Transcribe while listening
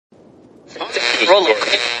Acting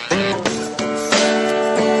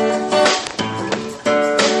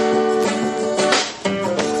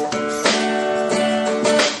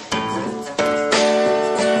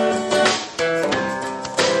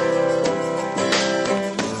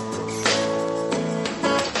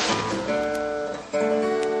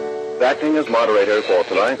as moderator for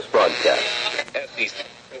tonight's broadcast.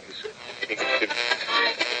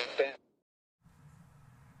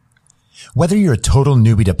 Whether you're a total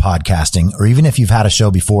newbie to podcasting or even if you've had a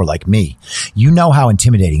show before like me, you know how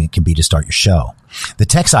intimidating it can be to start your show. The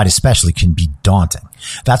tech side especially can be daunting.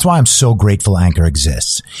 That's why I'm so grateful Anchor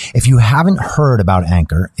exists. If you haven't heard about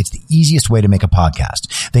Anchor, it's the easiest way to make a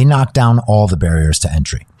podcast. They knock down all the barriers to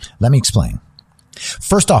entry. Let me explain.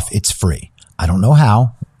 First off, it's free. I don't know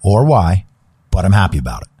how or why, but I'm happy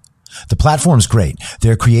about it. The platform's great.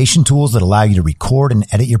 There are creation tools that allow you to record and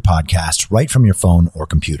edit your podcast right from your phone or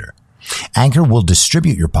computer. Anchor will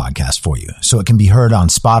distribute your podcast for you so it can be heard on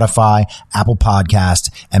Spotify, Apple Podcast,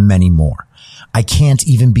 and many more. I can't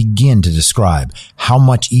even begin to describe how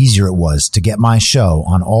much easier it was to get my show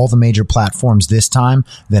on all the major platforms this time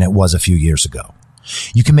than it was a few years ago.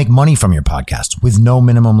 You can make money from your podcast with no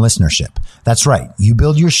minimum listenership. That's right. You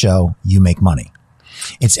build your show, you make money.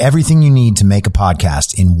 It's everything you need to make a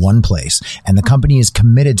podcast in one place, and the company is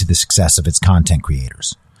committed to the success of its content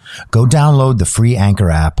creators. Go download the free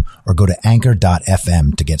Anchor app or go to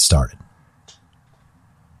anchor.fm to get started.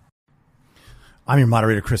 I'm your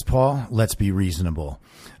moderator, Chris Paul. Let's be reasonable.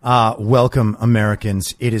 Welcome,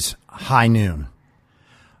 Americans. It is high noon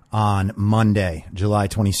on Monday, July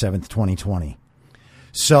 27th, 2020.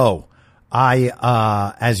 So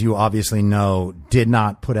I, as you obviously know, did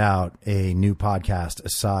not put out a new podcast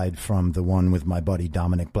aside from the one with my buddy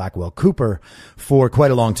Dominic Blackwell Cooper for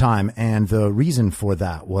quite a long time. And the reason for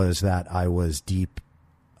that was that I was deep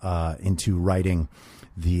into writing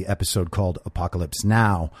the episode called Apocalypse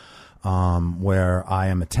Now, where I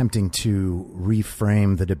am attempting to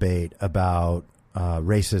reframe the debate about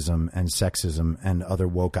racism and sexism and other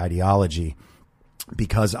woke ideology,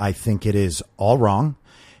 because I think it is all wrong.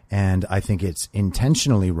 And I think it's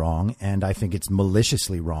intentionally wrong, and I think it's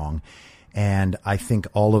maliciously wrong. And I think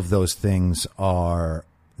all of those things are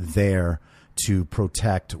there to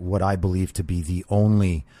protect what I believe to be the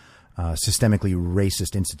only systemically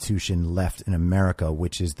racist institution left in America,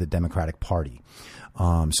 which is the Democratic Party.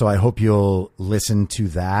 So I hope you'll listen to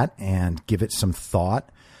that and give it some thought.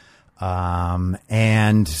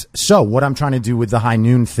 And so what I'm trying to do with the high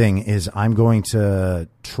noon thing is I'm going to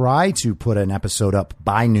try to put an episode up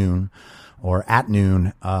by noon or at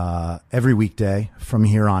noon, every weekday from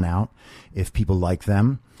here on out. If people like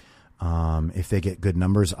them, if they get good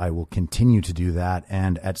numbers, I will continue to do that.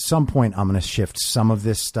 And at some point I'm going to shift some of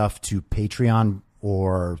this stuff to Patreon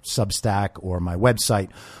or Substack or my website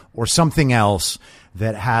or something else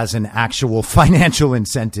that has an actual financial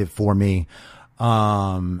incentive for me.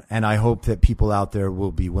 And I hope that people out there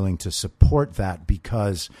will be willing to support that,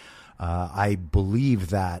 because I believe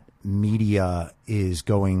that media is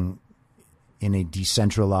going in a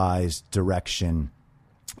decentralized direction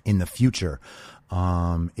in the future.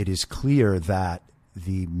 It is clear that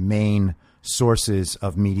the main sources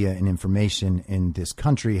of media and information in this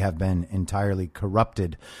country have been entirely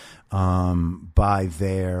corrupted by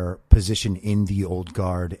their position in the old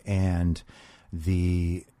guard and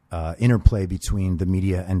the interplay between the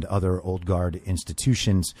media and other old guard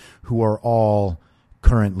institutions, who are all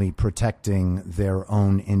currently protecting their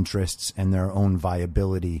own interests and their own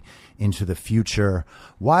viability into the future,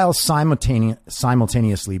 while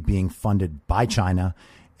simultaneously being funded by China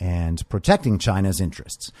and protecting China's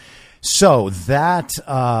interests. So that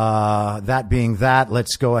being that,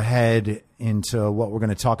 let's go ahead into what we're going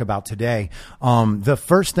to talk about today. The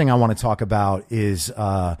first thing I want to talk about is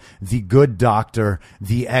the good doctor,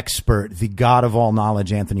 the expert, the God of all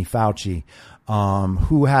knowledge, Anthony Fauci,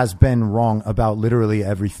 who has been wrong about literally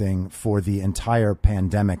everything for the entire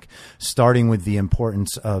pandemic, starting with the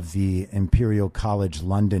importance of the Imperial College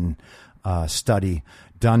London study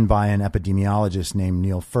done by an epidemiologist named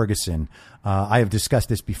Neil Ferguson. I have discussed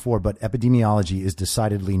this before, but epidemiology is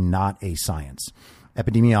decidedly not a science.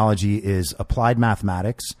 Epidemiology is applied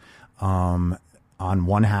mathematics on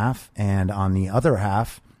one half, and on the other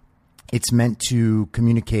half, it's meant to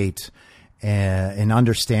communicate an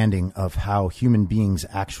understanding of how human beings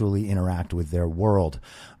actually interact with their world.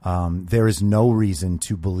 There is no reason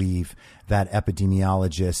to believe that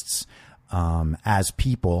epidemiologists, as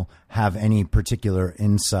people, have any particular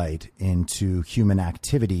insight into human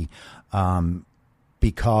activity,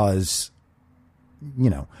 because, you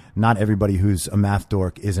know, not everybody who's a math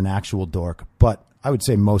dork is an actual dork, but I would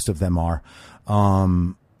say most of them are.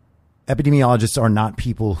 epidemiologists are not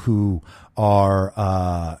people who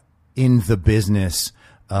are in the business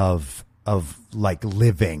of like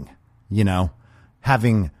living,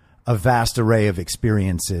 having a vast array of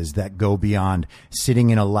experiences that go beyond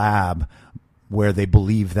sitting in a lab where they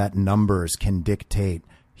believe that numbers can dictate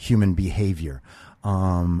human behavior.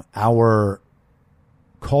 Our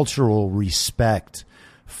cultural respect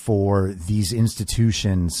for these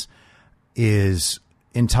institutions is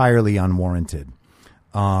entirely unwarranted.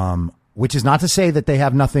 Which is not to say that they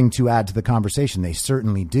have nothing to add to the conversation. They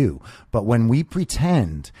certainly do. But when we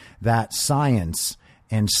pretend that science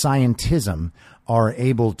and scientism are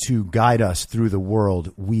able to guide us through the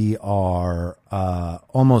world, we are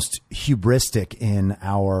almost hubristic in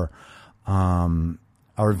our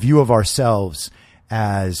view of ourselves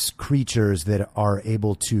as creatures that are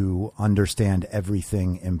able to understand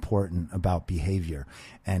everything important about behavior.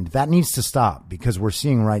 And that needs to stop, because we're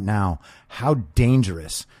seeing right now how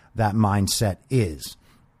dangerous that mindset is,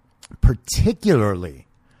 particularly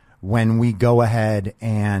when we go ahead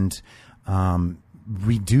and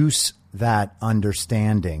reduce that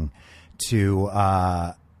understanding to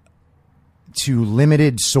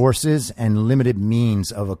limited sources and limited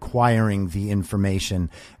means of acquiring the information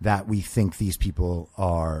that we think these people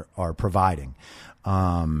are providing.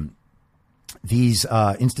 These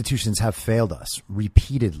institutions have failed us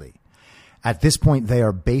repeatedly. At this point, they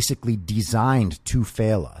are basically designed to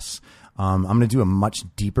fail us. I'm going to do a much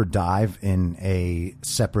deeper dive in a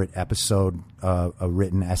separate episode, a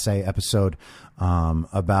written essay episode,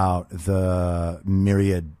 about the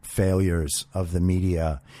myriad failures of the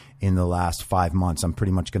media in the last 5 months. I'm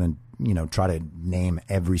pretty much going to, try to name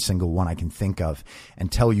every single one I can think of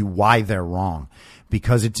and tell you why they're wrong,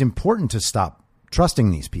 because it's important to stop trusting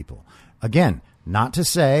these people. Again, not to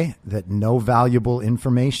say that no valuable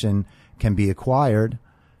information can be acquired.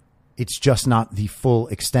 It's just not the full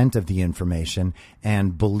extent of the information.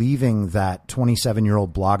 And believing that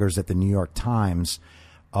 27-year-old bloggers at the New York Times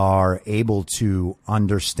are able to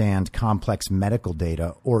understand complex medical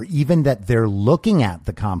data, or even that they're looking at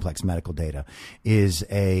the complex medical data, is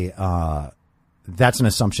that's an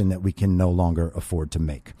assumption that we can no longer afford to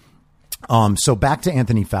make. So back to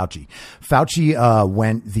Anthony Fauci. Fauci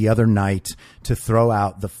went the other night to throw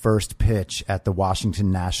out the first pitch at the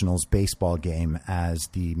Washington Nationals baseball game as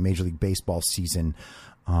the Major League Baseball season,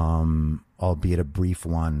 albeit a brief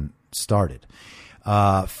one, started.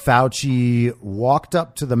 Fauci walked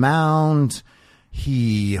up to the mound.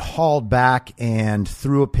 He hauled back and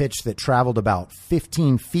threw a pitch that traveled about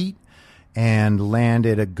 15 feet and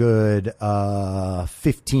landed a good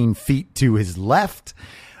 15 feet to his left.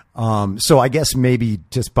 So I guess maybe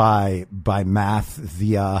just by math,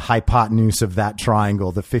 the hypotenuse of that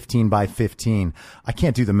triangle, the 15 by 15, I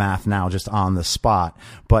can't do the math now just on the spot,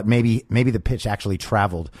 but maybe the pitch actually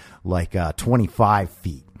traveled like 25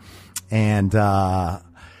 feet. And so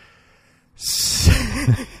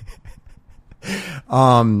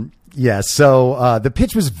the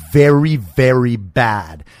pitch was very, very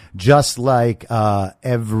bad, just like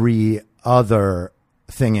every other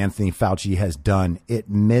thing Anthony Fauci has done. It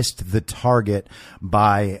missed the target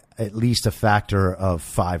by at least a factor of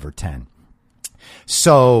 5 or 10.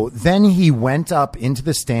 So then he went up into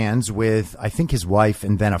the stands with, I think, his wife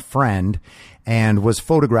and then a friend, and was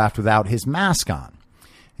photographed without his mask on.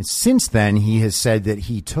 And since then, he has said that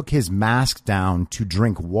he took his mask down to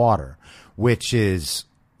drink water, which is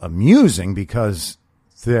amusing because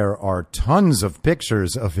there are tons of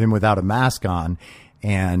pictures of him without a mask on,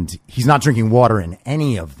 and he's not drinking water in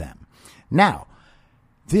any of them. Now,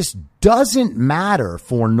 this doesn't matter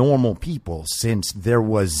for normal people, since there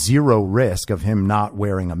was zero risk of him not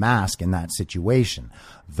wearing a mask in that situation.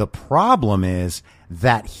 The problem is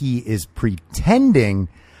that he is pretending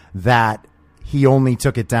that he only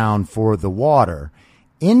took it down for the water,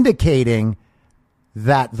 indicating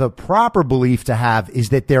that the proper belief to have is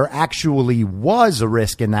that there actually was a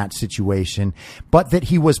risk in that situation, but that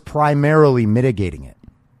he was primarily mitigating it.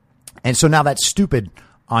 And so now that's stupid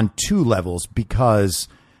on two levels, because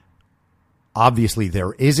obviously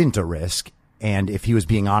there isn't a risk. And if he was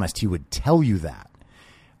being honest, he would tell you that.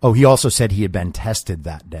 Oh, he also said he had been tested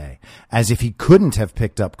that day, as if he couldn't have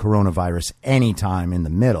picked up coronavirus anytime in the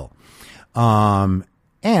middle.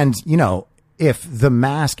 And, you know, if the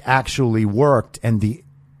mask actually worked and the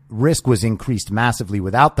risk was increased massively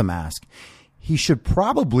without the mask, he should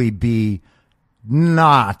probably be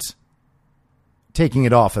not taking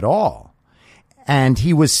it off at all. And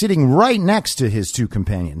he was sitting right next to his two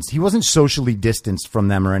companions. He wasn't socially distanced from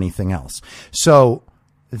them or anything else. So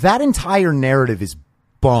that entire narrative is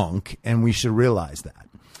bunk, and we should realize that.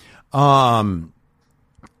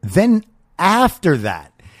 Then after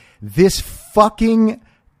that, This fucking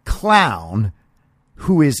clown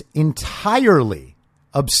who is entirely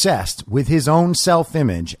obsessed with his own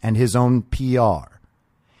self-image and his own PR.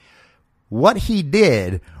 What he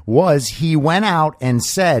did was he went out and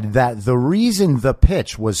said that the reason the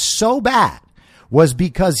pitch was so bad was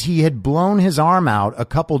because he had blown his arm out a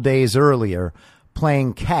couple days earlier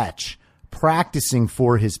playing catch, practicing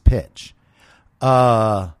for his pitch.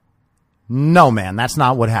 No, man, that's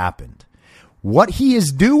not what happened. What he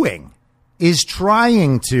is doing is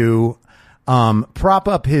trying to prop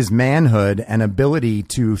up his manhood and ability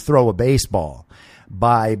to throw a baseball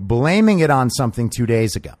by blaming it on something 2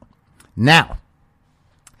 days ago. Now,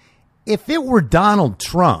 if it were Donald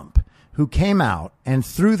Trump who came out and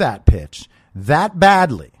threw that pitch that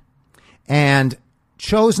badly and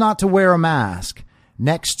chose not to wear a mask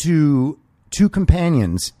next to two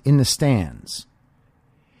companions in the stands,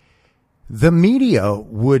 the media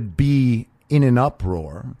would be in an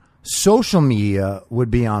uproar. Social media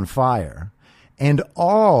would be on fire, and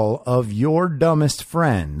all of your dumbest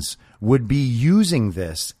friends would be using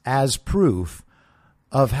this as proof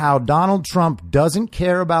of how Donald Trump doesn't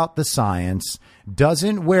care about the science,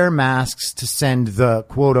 doesn't wear masks to send the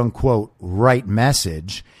quote unquote right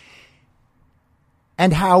message,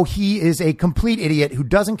 and how he is a complete idiot who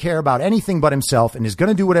doesn't care about anything but himself and is going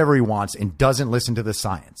to do whatever he wants and doesn't listen to the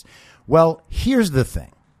science. Well, here's the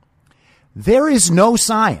thing. There is no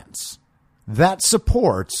science that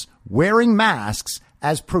supports wearing masks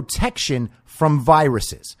as protection from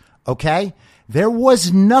viruses. Okay? There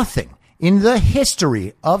was nothing in the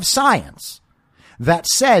history of science that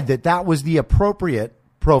said that that was the appropriate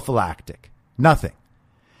prophylactic. Nothing.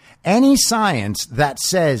 Any science that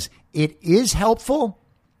says it is helpful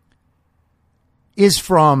is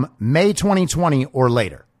from May 2020 or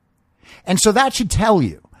later. And so that should tell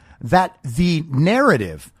you that the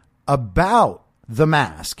narrative about the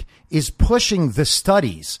mask is pushing the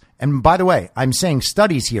studies. And by the way, I'm saying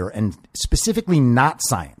studies here and specifically not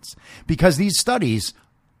science, because these studies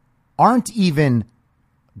aren't even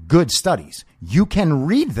good studies. You can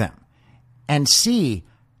read them and see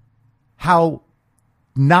how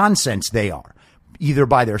nonsense they are, either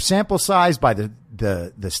by their sample size, by the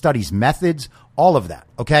study's methods, all of that.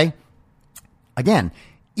 Okay. Again,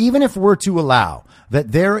 even if we're to allow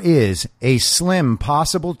that there is a slim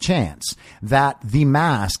possible chance that the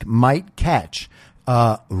mask might catch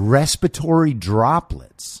respiratory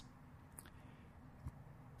droplets,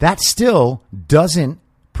 that still doesn't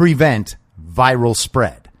prevent viral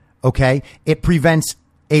spread. Okay. It prevents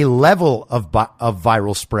a level of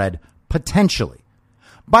viral spread potentially.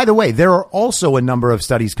 By the way, there are also a number of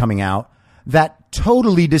studies coming out that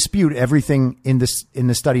totally dispute everything in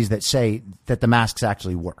the studies that say that the masks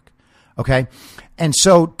actually work. Okay. And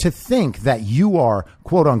so to think that you are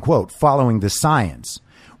quote unquote following the science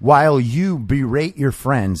while you berate your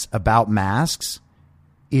friends about masks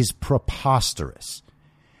is preposterous.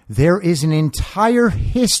 There is an entire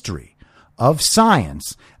history of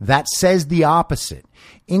science that says the opposite,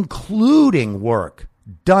 including work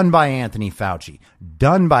done by Anthony Fauci,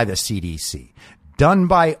 done by the CDC, done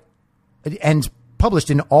by and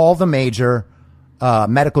published in all the major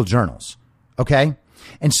medical journals. Okay.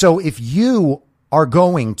 And so if you are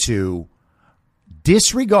going to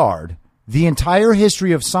disregard the entire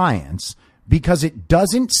history of science because it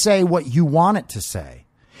doesn't say what you want it to say,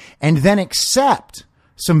 and then accept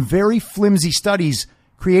some very flimsy studies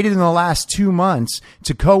created in the last 2 months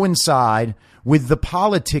to coincide with the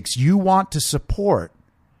politics you want to support,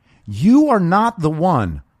 you are not the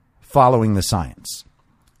one following the science.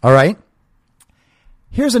 All right.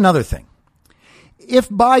 Here's another thing. If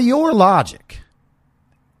by your logic,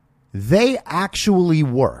 they actually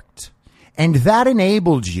worked and that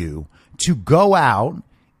enabled you to go out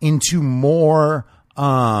into more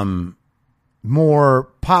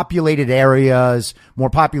populated areas, more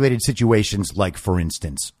populated situations, like, for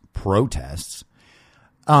instance, protests,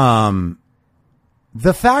 the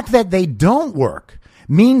fact that they don't work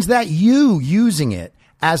means that you using it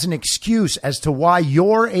as an excuse as to why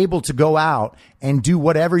you're able to go out and do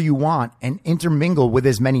whatever you want and intermingle with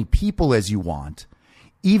as many people as you want,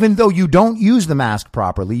 even though you don't use the mask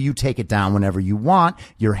properly, you take it down whenever you want.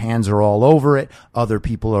 Your hands are all over it. Other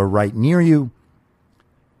people are right near you.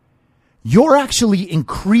 You're actually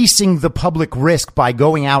increasing the public risk by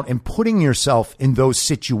going out and putting yourself in those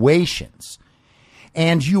situations.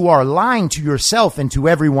 And you are lying to yourself and to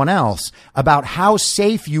everyone else about how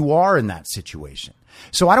safe you are in that situation.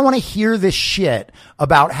 So I don't want to hear this shit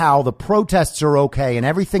about how the protests are okay and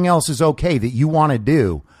everything else is okay that you want to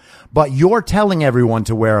do. but you're telling everyone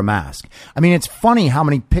to wear a mask. I mean, it's funny how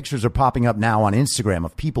many pictures are popping up now on Instagram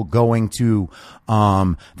of people going to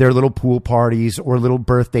their little pool parties or little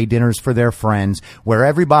birthday dinners for their friends where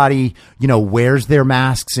everybody, wears their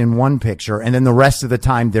masks in one picture and then the rest of the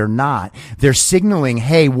time they're not. They're signaling,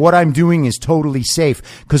 hey, what I'm doing is totally safe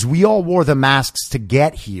because we all wore the masks to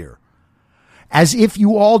get here. As if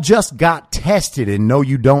you all just got tested and know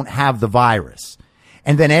you don't have the virus.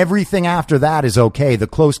 And then everything after that is okay. The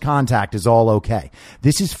close contact is all okay.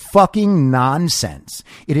 This is fucking nonsense.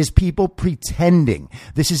 It is people pretending.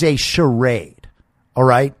 This is a charade. All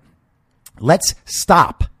right? Let's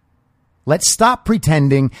stop. Let's stop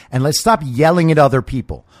pretending and let's stop yelling at other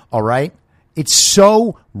people. All right? It's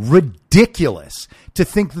so ridiculous to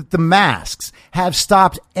think that the masks have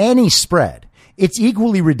stopped any spread. It's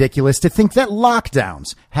equally ridiculous to think that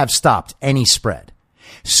lockdowns have stopped any spread.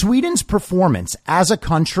 Sweden's performance as a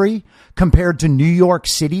country compared to New York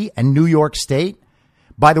City and New York State,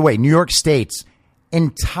 by the way, New York State's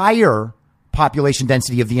entire population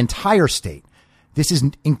density of the entire state, this is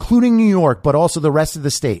including New York, but also the rest of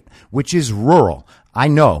the state, which is rural. I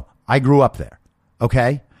know. I grew up there.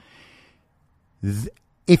 Okay?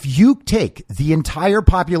 If you take the entire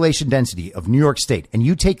population density of New York State and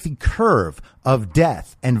you take the curve of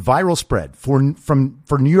death and viral spread for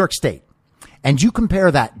New York State, and you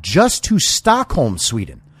compare that just to Stockholm,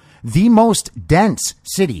 Sweden, the most dense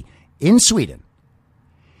city in Sweden,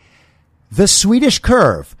 the Swedish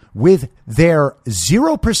curve with their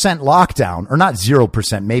 0% lockdown, or not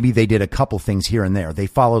 0%, maybe they did a couple things here and there. They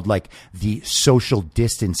followed like the social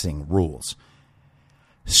distancing rules.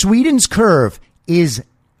 Sweden's curve is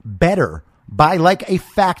better by like a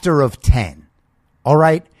factor of 10. All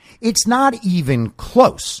right. It's not even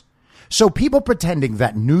close. So people pretending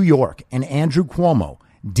that New York and Andrew Cuomo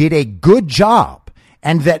did a good job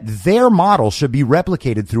and that their model should be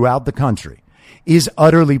replicated throughout the country is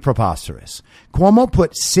utterly preposterous. Cuomo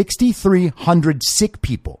put 6,300 sick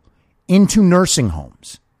people into nursing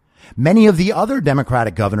homes. Many of the other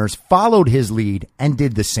Democratic governors followed his lead and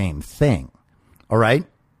did the same thing. All right.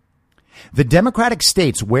 The Democratic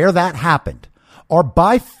states where that happened are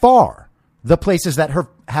by far the places that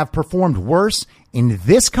have performed worse in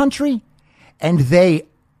this country, and they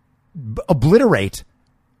obliterate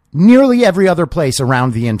nearly every other place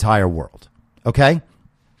around the entire world. Okay?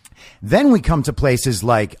 Then we come to places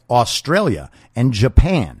like Australia and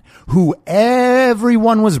Japan, who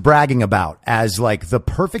everyone was bragging about as like the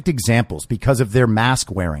perfect examples because of their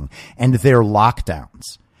mask wearing and their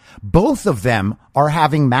lockdowns. Both of them are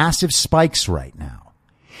having massive spikes right now.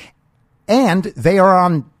 And they are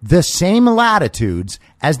on the same latitudes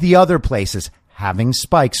as the other places having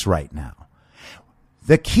spikes right now.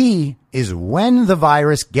 The key is when the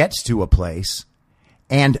virus gets to a place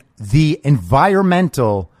and the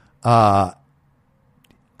environmental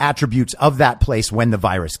attributes of that place when the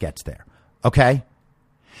virus gets there. Okay?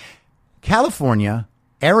 California,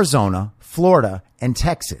 Arizona, Florida, and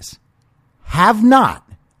Texas have not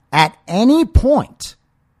at any point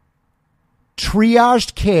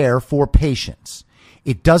triaged care for patients.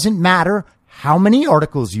 It doesn't matter how many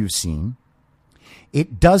articles you've seen.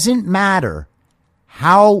 It doesn't matter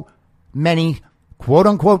how many quote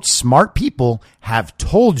unquote smart people have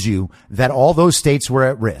told you that all those states were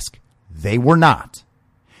at risk. They were not.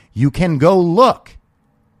 You can go look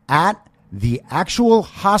at the actual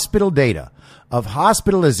hospital data of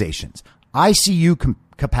hospitalizations, ICU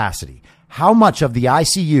capacity. How much of the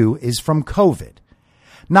ICU is from COVID?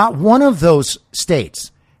 Not one of those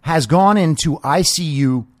states has gone into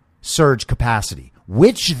ICU surge capacity,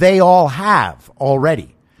 which they all have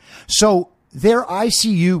already. So their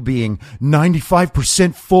ICU being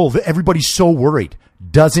 95% full, that everybody's so worried,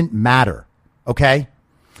 doesn't matter. Okay?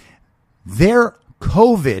 Their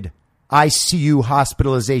COVID ICU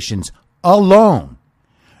hospitalizations alone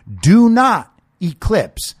do not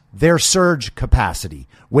eclipse their surge capacity,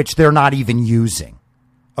 which they're not even using.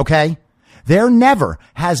 Okay? There never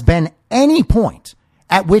has been any point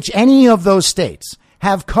at which any of those states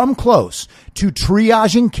have come close to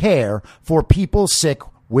triaging care for people sick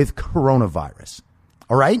with coronavirus.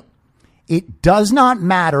 All right? It does not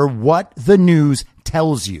matter what the news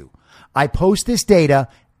tells you. I post this data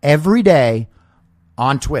every day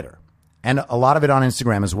on Twitter and a lot of it on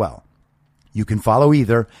Instagram as well. You can follow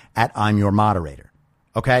either at I'm Your Moderator.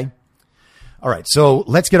 Okay? All right. So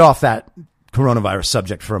let's get off that coronavirus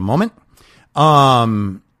subject for a moment.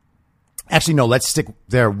 Actually, no, let's stick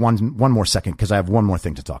there one more second because I have one more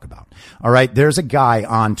thing to talk about. All right. There's a guy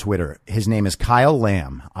on Twitter. His name is Kyle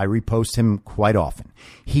Lamb. I repost him quite often.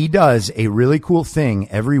 He does a really cool thing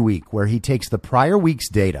every week where he takes the prior week's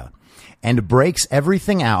data and breaks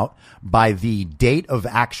everything out by the date of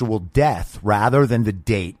actual death rather than the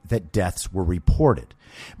date that deaths were reported.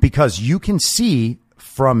 Because you can see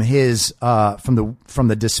from his from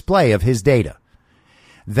the display of his data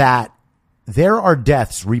that there are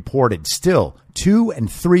deaths reported still 2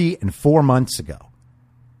 and 3 and 4 months ago.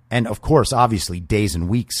 And of course, obviously, days and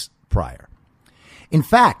weeks prior. In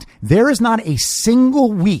fact, there is not a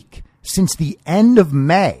single week since the end of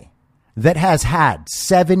May that has had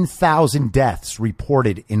 7,000 deaths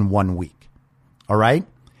reported in 1 week. All right.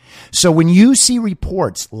 So when you see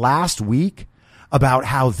reports last week about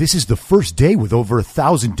how this is the first day with over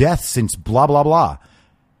 1,000 deaths since blah, blah, blah,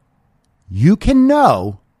 you can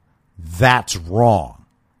know that's wrong.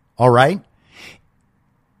 All right.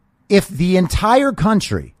 If the entire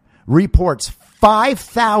country reports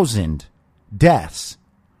 5,000 deaths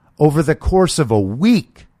over the course of a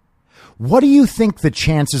week, what do you think the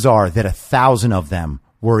chances are that 1,000 of them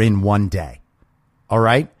were in one day? All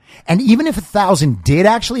right. And even if 1,000 did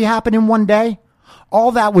actually happen in one day,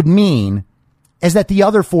 all that would mean is that the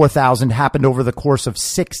other 4,000 happened over the course of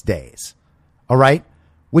 6 days. All right.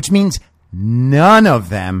 Which means none of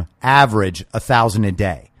them average 1,000 a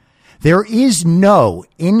day. There is no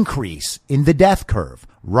increase in the death curve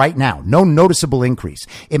right now. No noticeable increase.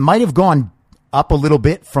 It might have gone up a little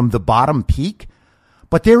bit from the bottom peak,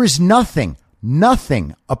 but there is nothing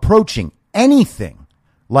approaching anything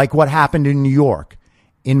like what happened in New York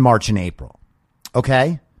in March and April.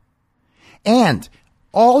 Okay? And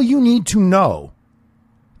all you need to know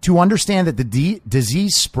to understand that the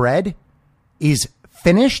disease spread is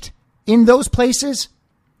finished in those places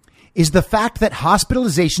is the fact that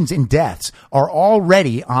hospitalizations and deaths are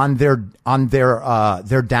already on their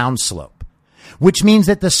downslope, which means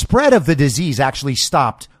that the spread of the disease actually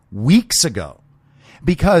stopped weeks ago,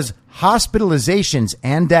 because hospitalizations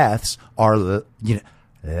and deaths are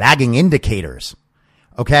lagging indicators.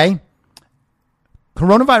 Okay?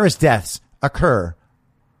 Coronavirus deaths occur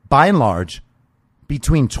by and large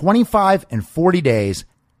between 25 and 40 days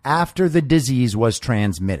after the disease was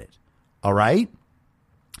transmitted. All right?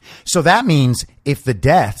 So that means if the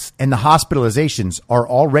deaths and the hospitalizations are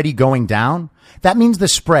already going down, that means the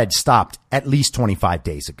spread stopped at least 25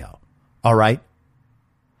 days ago. All right?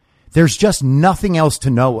 There's just nothing else to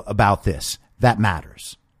know about this that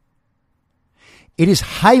matters. It is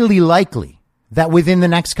highly likely that within the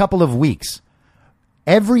next couple of weeks,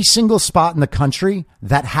 every single spot in the country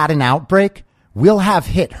that had an outbreak will have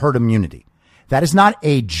hit herd immunity. That is not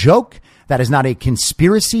a joke. That is not a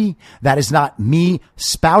conspiracy. That is not me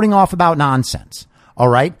spouting off about nonsense. All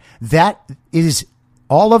right. That is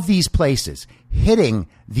all of these places hitting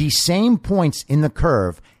the same points in the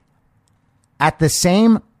curve at the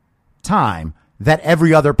same time that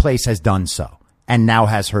every other place has done so and now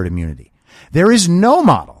has herd immunity. There is no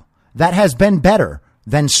model that has been better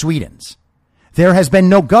than Sweden's. There has been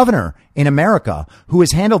no governor in America who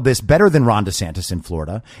has handled this better than Ron DeSantis in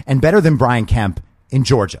Florida and better than Brian Kemp in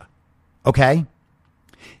Georgia. Okay?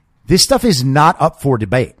 This stuff is not up for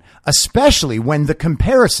debate, especially when the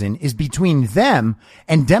comparison is between them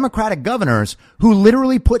and Democratic governors who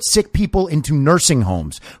literally put sick people into nursing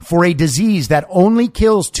homes for a disease that only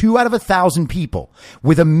kills 2 out of 1,000 people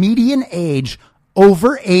with a median age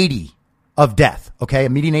over 80 of death. Okay? A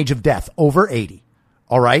median age of death over 80.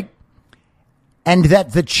 All right? And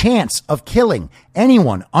that the chance of killing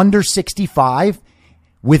anyone under 65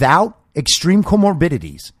 without extreme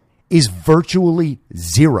comorbidities is virtually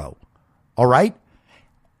zero. All right?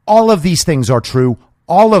 All of these things are true.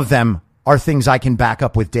 All of them are things I can back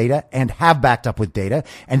up with data and have backed up with data.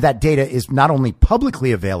 And that data is not only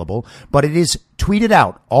publicly available, but it is tweeted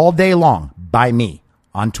out all day long by me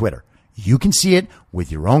on Twitter. You can see it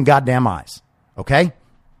with your own goddamn eyes. Okay?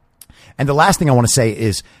 And the last thing I want to say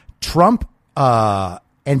is Trump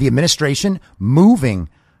and the administration moving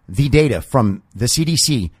the data from the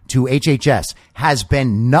CDC to HHS has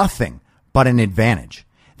been nothing but an advantage.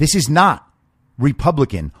 This is not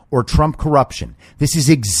Republican or Trump corruption. This is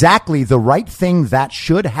exactly the right thing that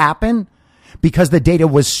should happen because the data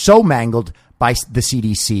was so mangled by the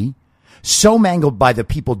CDC, so mangled by the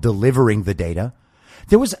people delivering the data.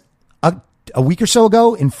 There was a week or so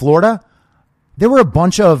ago in Florida, there were a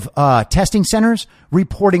bunch of testing centers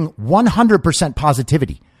reporting 100%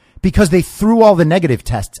 positivity because they threw all the negative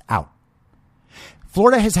tests out.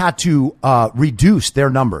 Florida has had to reduce their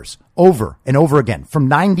numbers over and over again from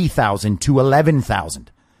 90,000 to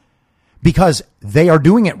 11,000 because they are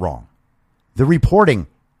doing it wrong. The reporting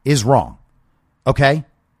is wrong. Okay?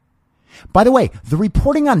 By the way, the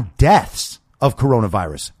reporting on deaths of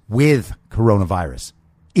coronavirus with coronavirus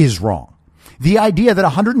is wrong. The idea that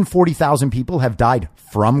 140,000 people have died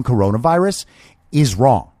from coronavirus is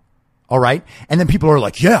wrong. All right. And then people are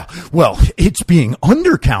like, yeah, well, it's being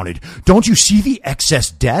undercounted. Don't you see the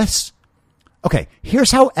excess deaths? Okay.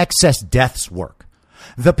 Here's how excess deaths work.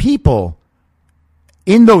 The people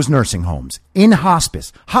in those nursing homes, in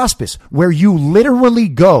hospice, where you literally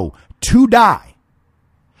go to die,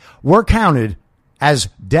 were counted as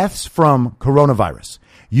deaths from coronavirus.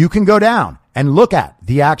 You can go down and look at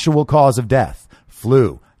the actual cause of death: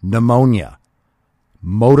 flu, pneumonia,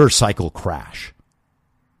 motorcycle crash,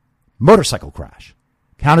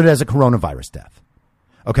 counted as a coronavirus death.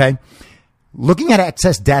 Okay. Looking at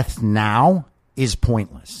excess deaths now is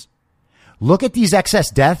pointless. Look at these excess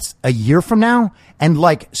deaths a year from now, and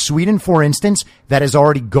like Sweden, for instance, that has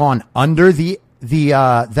already gone under the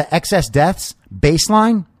excess deaths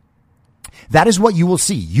baseline. That is what you will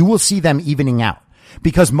see. You will see them evening out,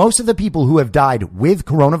 because most of the people who have died with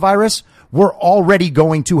coronavirus were already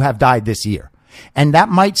going to have died this year. And that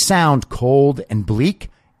might sound cold and bleak.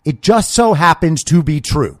 It just so happens to be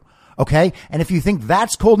true. Okay. And if you think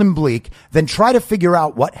that's cold and bleak, then try to figure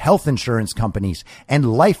out what health insurance companies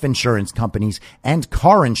and life insurance companies and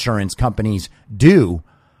car insurance companies do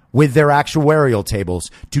with their actuarial tables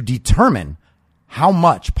to determine how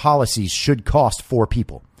much policies should cost for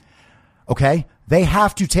people. Okay. They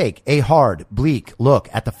have to take a hard, bleak look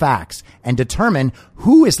at the facts and determine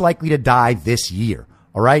who is likely to die this year.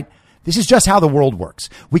 All right. This is just how the world works.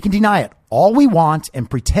 We can deny it all we want and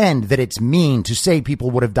pretend that it's mean to say people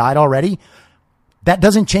would have died already. That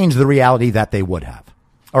doesn't change the reality that they would have.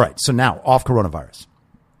 All right. So now off coronavirus.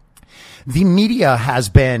 The media has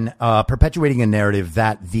been perpetuating a narrative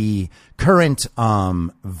that the current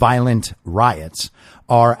violent riots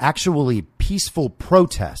are actually peaceful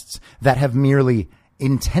protests that have merely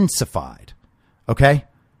intensified. Okay?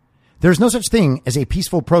 There's no such thing as a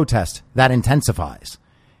peaceful protest that intensifies.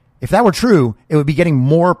 If that were true, it would be getting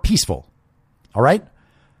more peaceful. All right?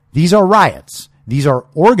 These are riots. These are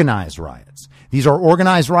organized riots. These are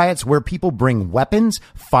organized riots where people bring weapons,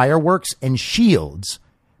 fireworks, and shields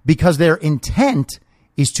because their intent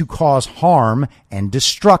is to cause harm and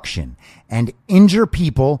destruction and injure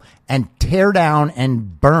people and tear down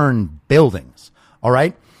and burn buildings. All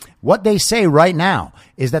right? What they say right now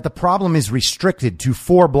is that the problem is restricted to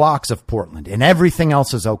 4 blocks of Portland and everything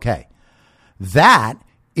else is okay. That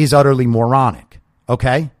is utterly moronic.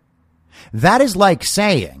 Okay? That is like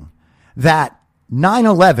saying that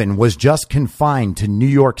 9/11 was just confined to New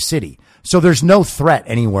York City, so there's no threat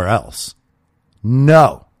anywhere else.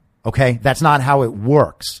 No. Okay? That's not how it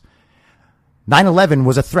works. 9/11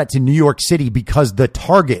 was a threat to New York City because the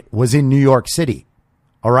target was in New York City.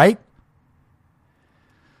 All right?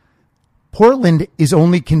 Portland is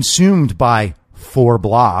only consumed by 4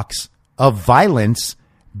 blocks of violence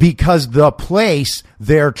because the place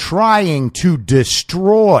they're trying to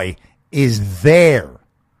destroy is there.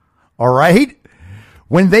 All right?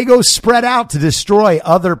 When they go spread out to destroy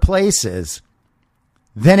other places,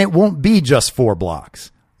 then it won't be just 4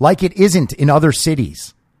 blocks like it isn't in other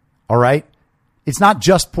cities. All right? It's not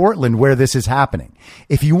just Portland where this is happening.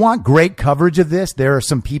 If you want great coverage of this, there are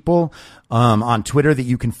some people on Twitter that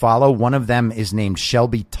you can follow. One of them is named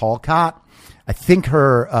Shelby Talcott. I think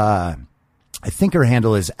her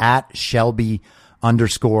handle is at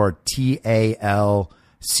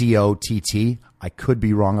Shelby_TALCOTT. I could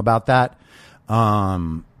be wrong about that.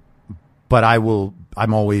 But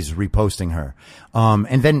I'm always reposting her.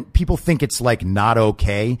 And then people think it's like not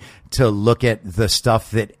okay to look at the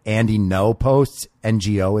stuff that Andy No posts.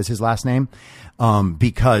 NGO is his last name.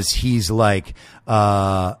 Because he's like,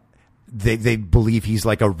 they believe he's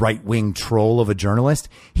like a right-wing troll of a journalist.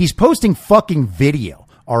 He's posting fucking video.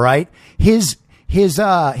 All right. His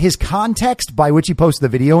context by which he posts the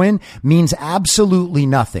video in means absolutely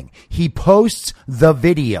nothing. He posts the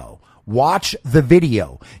video. Watch the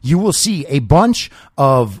video. You will see a bunch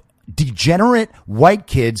of degenerate white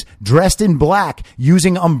kids dressed in black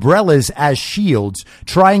using umbrellas as shields,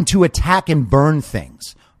 trying to attack and burn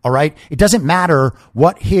things. All right. It doesn't matter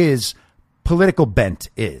what his political bent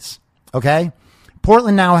is. Okay.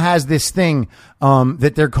 Portland now has this thing,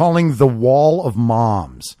 that they're calling the Wall of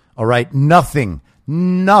Moms. All right. Nothing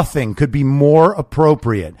could be more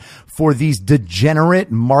appropriate for these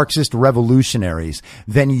degenerate Marxist revolutionaries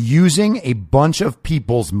than using a bunch of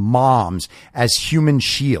people's moms as human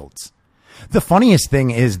shields. The funniest thing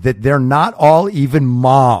is that they're not all even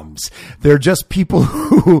moms. They're just people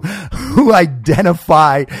who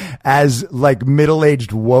identify as like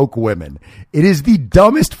middle-aged woke women. It is the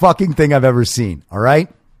dumbest fucking thing I've ever seen. All right.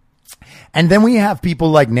 And then we have people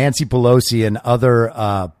like Nancy Pelosi and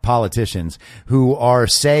other politicians who are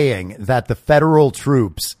saying that the federal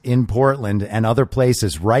troops in Portland and other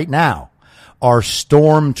places right now are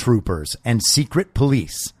stormtroopers and secret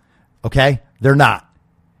police. Okay? They're not.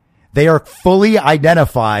 They are fully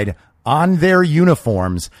identified on their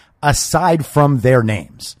uniforms aside from their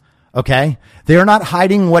names. Okay? They are not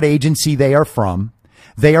hiding what agency they are from.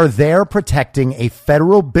 They are there protecting a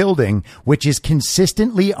federal building which is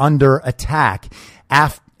consistently under attack.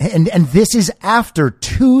 And this is after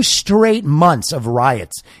 2 straight months of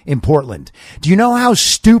riots in Portland. Do you know how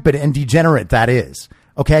stupid and degenerate that is?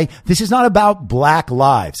 Okay. This is not about black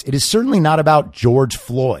lives. It is certainly not about George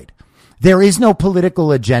Floyd. There is no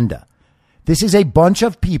political agenda. This is a bunch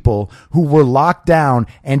of people who were locked down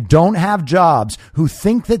and don't have jobs, who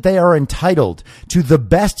think that they are entitled to the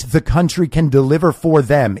best the country can deliver for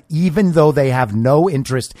them, even though they have no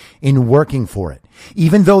interest in working for it,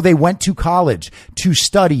 even though they went to college to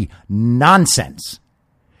study nonsense.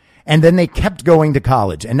 And then they kept going to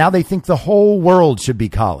college, and now they think the whole world should be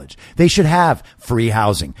college. They should have free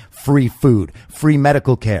housing, free food, free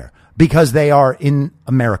medical care, because they are in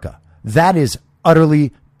America. That is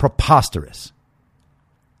utterly preposterous.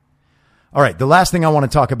 All right. The last thing I want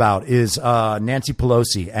to talk about is Nancy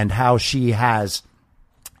Pelosi and how she has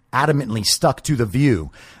adamantly stuck to the view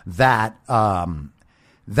that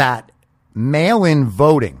that mail-in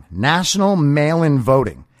voting, national mail-in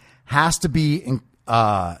voting, has to be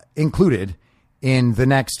included in the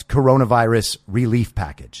next coronavirus relief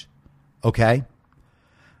package. Okay?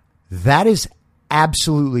 That is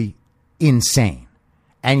absolutely insane,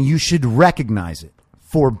 and you should recognize it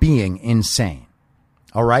for being insane.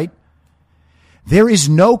 All right? There is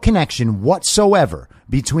no connection whatsoever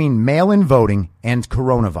between mail-in voting and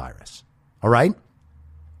coronavirus. All right?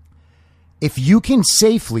 If you can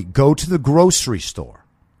safely go to the grocery store,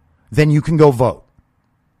 then you can go vote.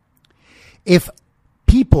 If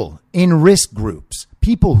people in risk groups,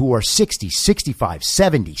 people who are 60, 65,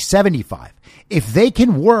 70, 75, if they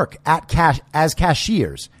can work as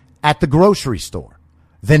cashiers at the grocery store,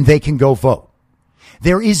 then they can go vote.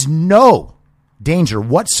 There is no danger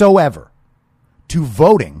whatsoever to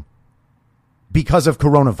voting because of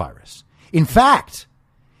coronavirus. In fact,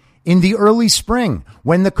 in the early spring,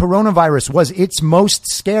 when the coronavirus was its most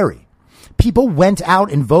scary, people went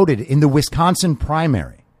out and voted in the Wisconsin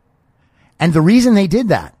primary. And the reason they did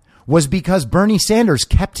that was because Bernie Sanders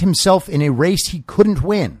kept himself in a race he couldn't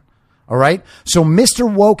win. All right. So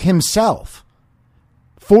Mr. Woke himself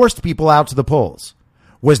forced people out to the polls.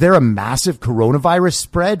 Was there a massive coronavirus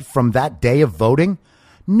spread from that day of voting?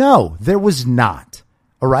 No, there was not.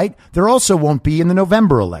 All right. There also won't be in the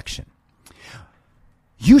November election.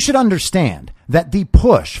 You should understand that the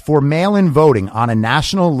push for mail-in voting on a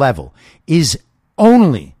national level is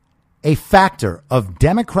only a factor of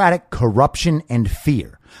Democratic corruption and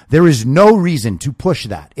fear. There is no reason to push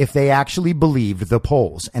that if they actually believed the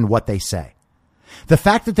polls and what they say. The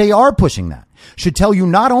fact that they are pushing that should tell you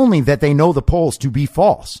not only that they know the polls to be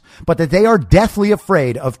false, but that they are deathly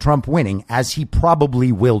afraid of Trump winning, as he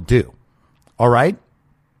probably will do. All right?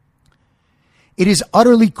 It is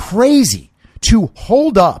utterly crazy to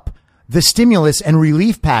hold up the stimulus and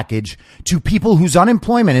relief package to people whose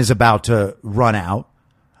unemployment is about to run out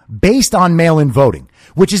based on mail-in voting,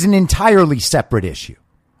 which is an entirely separate issue.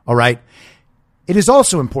 All right? It is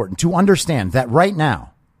also important to understand that right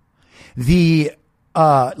now,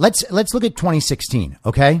 let's look at 2016.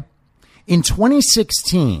 Okay. In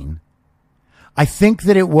 2016, I think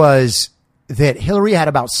that it was that Hillary had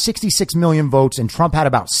about 66 million votes and Trump had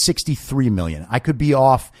about 63 million. I could be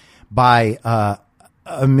off by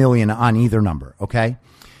a million on either number. Okay.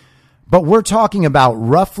 But we're talking about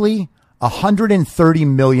roughly 130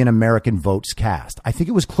 million American votes cast. I think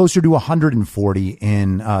it was closer to 140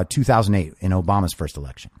 in 2008 in Obama's first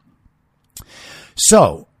election.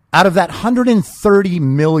 So out of that 130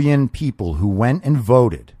 million people who went and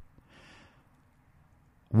voted,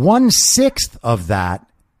 1/6 of that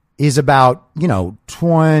is about,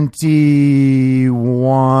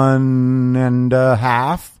 21 and a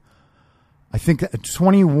half. I think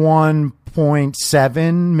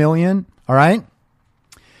 21.7 million. All right.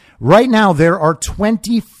 Right now, there are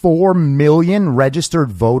 24 million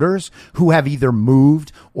registered voters who have either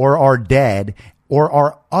moved or are dead or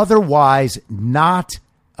are otherwise not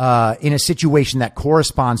in a situation that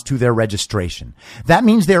corresponds to their registration. That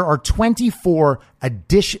means there are 24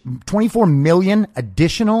 million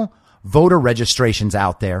additional voter registrations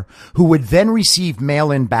out there who would then receive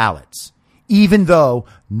mail-in ballots, even though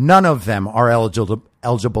none of them are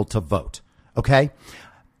eligible to vote. Okay.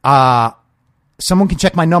 Someone can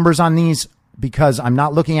check my numbers on these. because I'm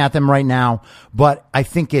not looking at them right now, but I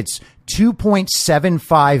think it's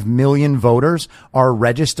 2.75 million voters are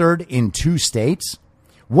registered in 2 states.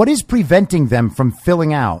 What is preventing them from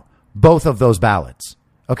filling out both of those ballots?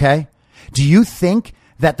 Okay. Do you think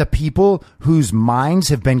that the people whose minds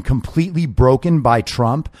have been completely broken by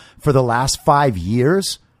Trump for the last 5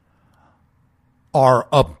 years are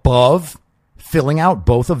above filling out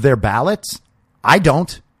both of their ballots? I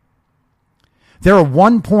don't. There are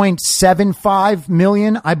 1.75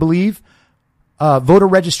 million, I believe, voter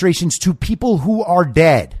registrations to people who are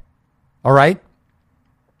dead. All right.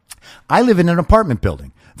 I live in an apartment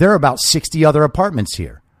building. There are about 60 other apartments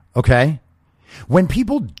here. Okay. When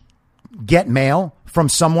people get mail from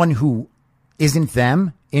someone who isn't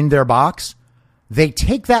them in their box, they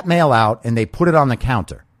take that mail out and they put it on the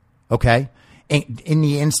counter. Okay. In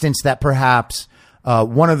the instance that perhaps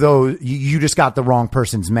one of those, you just got the wrong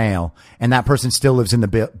person's mail and that person still lives in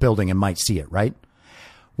the building and might see it, right?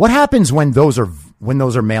 What happens when those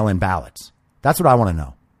are mail-in ballots? That's what I want to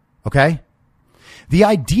know. Okay. The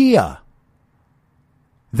idea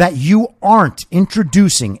that you aren't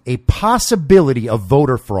introducing a possibility of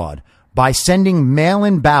voter fraud by sending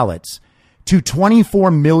mail-in ballots to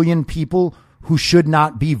 24 million people who should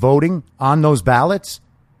not be voting on those ballots,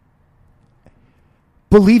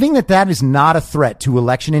 believing that that is not a threat to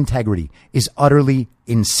election integrity is utterly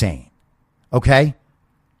insane. Okay?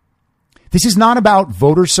 This is not about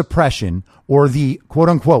voter suppression or the quote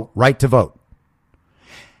unquote right to vote.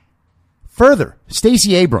 Further,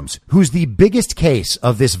 Stacey Abrams, who's the biggest case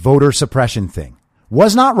of this voter suppression thing,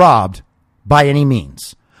 was not robbed by any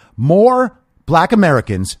means. More black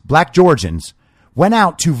Americans, black Georgians, went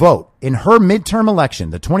out to vote in her midterm election,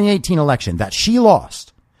 the 2018 election that she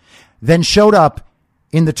lost, than showed up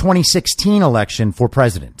in the 2016 election for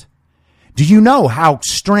president. Do you know how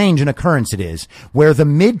strange an occurrence it is where the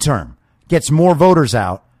midterm gets more voters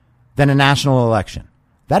out than a national election?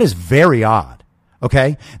 That is very odd.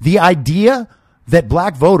 Okay. The idea that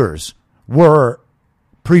black voters were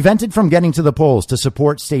prevented from getting to the polls to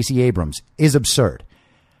support Stacey Abrams is absurd.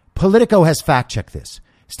 Politico has fact checked this.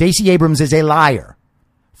 Stacey Abrams is a liar.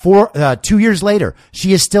 2 years later,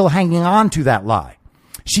 she is still hanging on to that lie.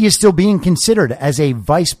 She is still being considered as a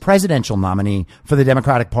vice presidential nominee for the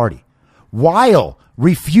Democratic Party while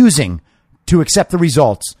refusing to accept the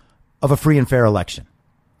results of a free and fair election.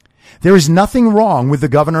 There is nothing wrong with the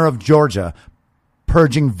governor of Georgia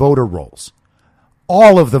purging voter rolls.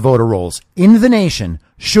 All of the voter rolls in the nation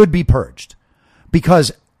should be purged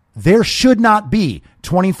because there should not be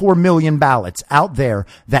 24 million ballots out there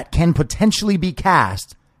that can potentially be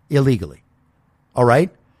cast illegally. All right?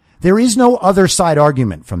 There is no other side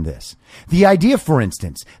argument from this. The idea, for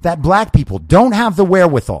instance, that black people don't have the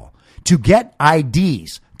wherewithal to get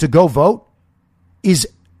IDs to go vote is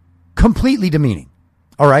completely demeaning.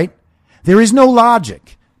 All right? There is no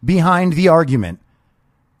logic behind the argument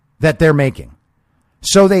that they're making.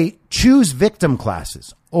 So they choose victim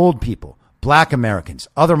classes, old people, black Americans,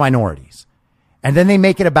 other minorities, and then they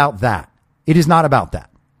make it about that. It is not about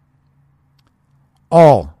that.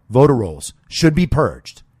 All voter rolls should be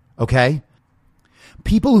purged. Okay?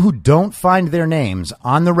 People who don't find their names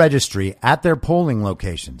on the registry at their polling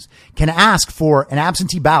locations can ask for an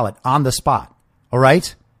absentee ballot on the spot. All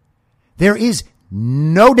right? There is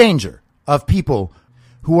no danger of people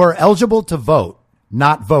who are eligible to vote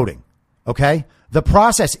not voting. Okay? The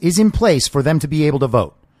process is in place for them to be able to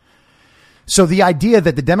vote. So the idea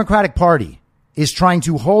that the Democratic Party is trying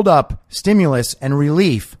to hold up stimulus and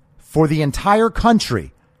relief for the entire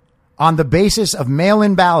country on the basis of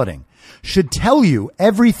mail-in balloting should tell you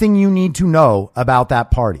everything you need to know about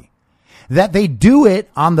that party. That they do it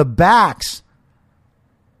on the backs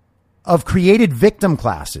of created victim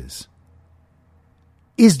classes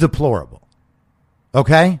is deplorable.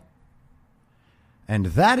 Okay? And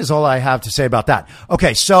that is all I have to say about that.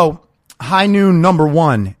 Okay, so High Noon number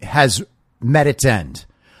 1 has met its end.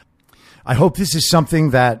 I hope this is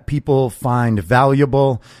something that people find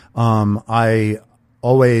valuable. I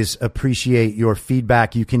always appreciate your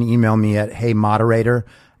feedback. You can email me at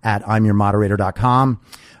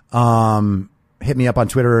heymoderator@imyourmoderator.com. Hit me up on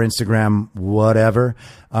Twitter or Instagram, whatever.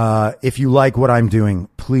 If you like what I'm doing,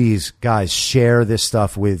 please, guys, share this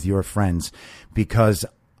stuff with your friends because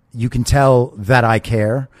you can tell that I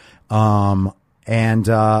care. And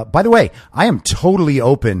by the way, I am totally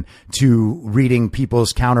open to reading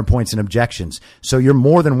people's counterpoints and objections. So you're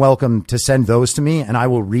more than welcome to send those to me and I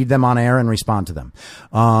will read them on air and respond to them.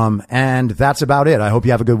 And that's about it. I hope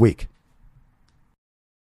you have a good week.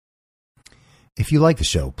 If you like the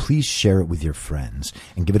show, please share it with your friends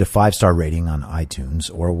and give it a 5-star rating on iTunes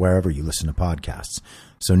or wherever you listen to podcasts.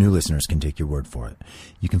 so new listeners can take your word for it.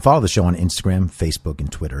 You can follow the show on Instagram, Facebook,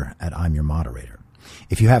 and Twitter at I'm Your Moderator.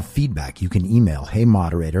 If you have feedback, you can email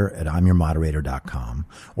heymoderator@imyourmoderator.com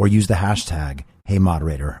or use the hashtag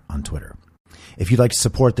heymoderator on Twitter. If you'd like to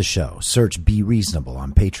support the show, search Be Reasonable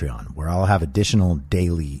on Patreon, where I'll have additional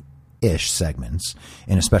daily-ish segments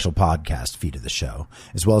in a special podcast feed of the show,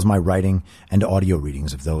 as well as my writing and audio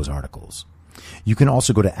readings of those articles. You can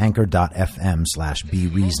also go to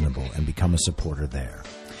anchor.fm/BeReasonable and become a supporter there.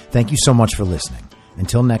 Thank you so much for listening.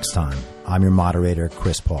 Until next time, I'm your moderator,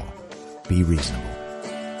 Chris Paul. Be reasonable.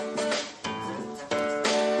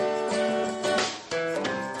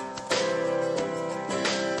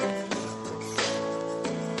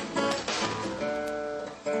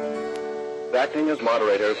 Acting as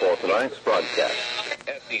moderator for tonight's broadcast.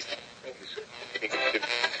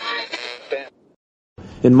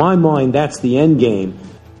 In my mind, that's the end game.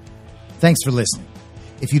 Thanks for listening.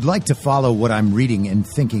 If you'd like to follow what I'm reading and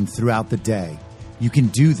thinking throughout the day, you can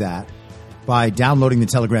do that by downloading the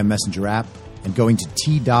Telegram Messenger app and going to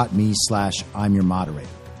t.me/I'm your moderator.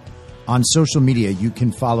 On social media, you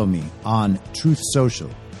can follow me on Truth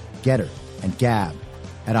Social, Getter, and Gab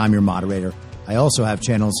at I'm your moderator. I also have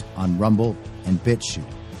channels on Rumble and BitChute.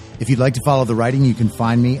 If you'd like to follow the writing, you can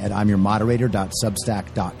find me at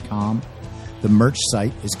imyourmoderator.substack.com. The merch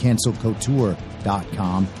site is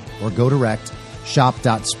cancelcouture.com or go direct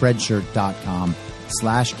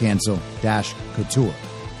shop.spreadshirt.com/cancel-couture.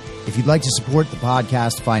 If you'd like to support the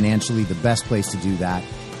podcast financially, the best place to do that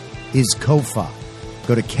is Ko-Fi.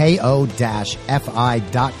 Go to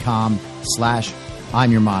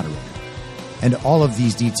ko-fi.com/I'm your moderator. And all of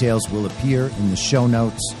these details will appear in the show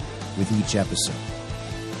notes with each episode.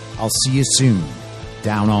 I'll see you soon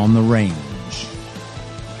down on the range.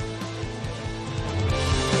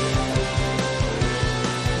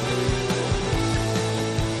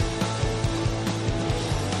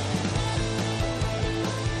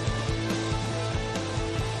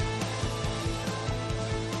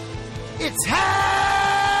 It's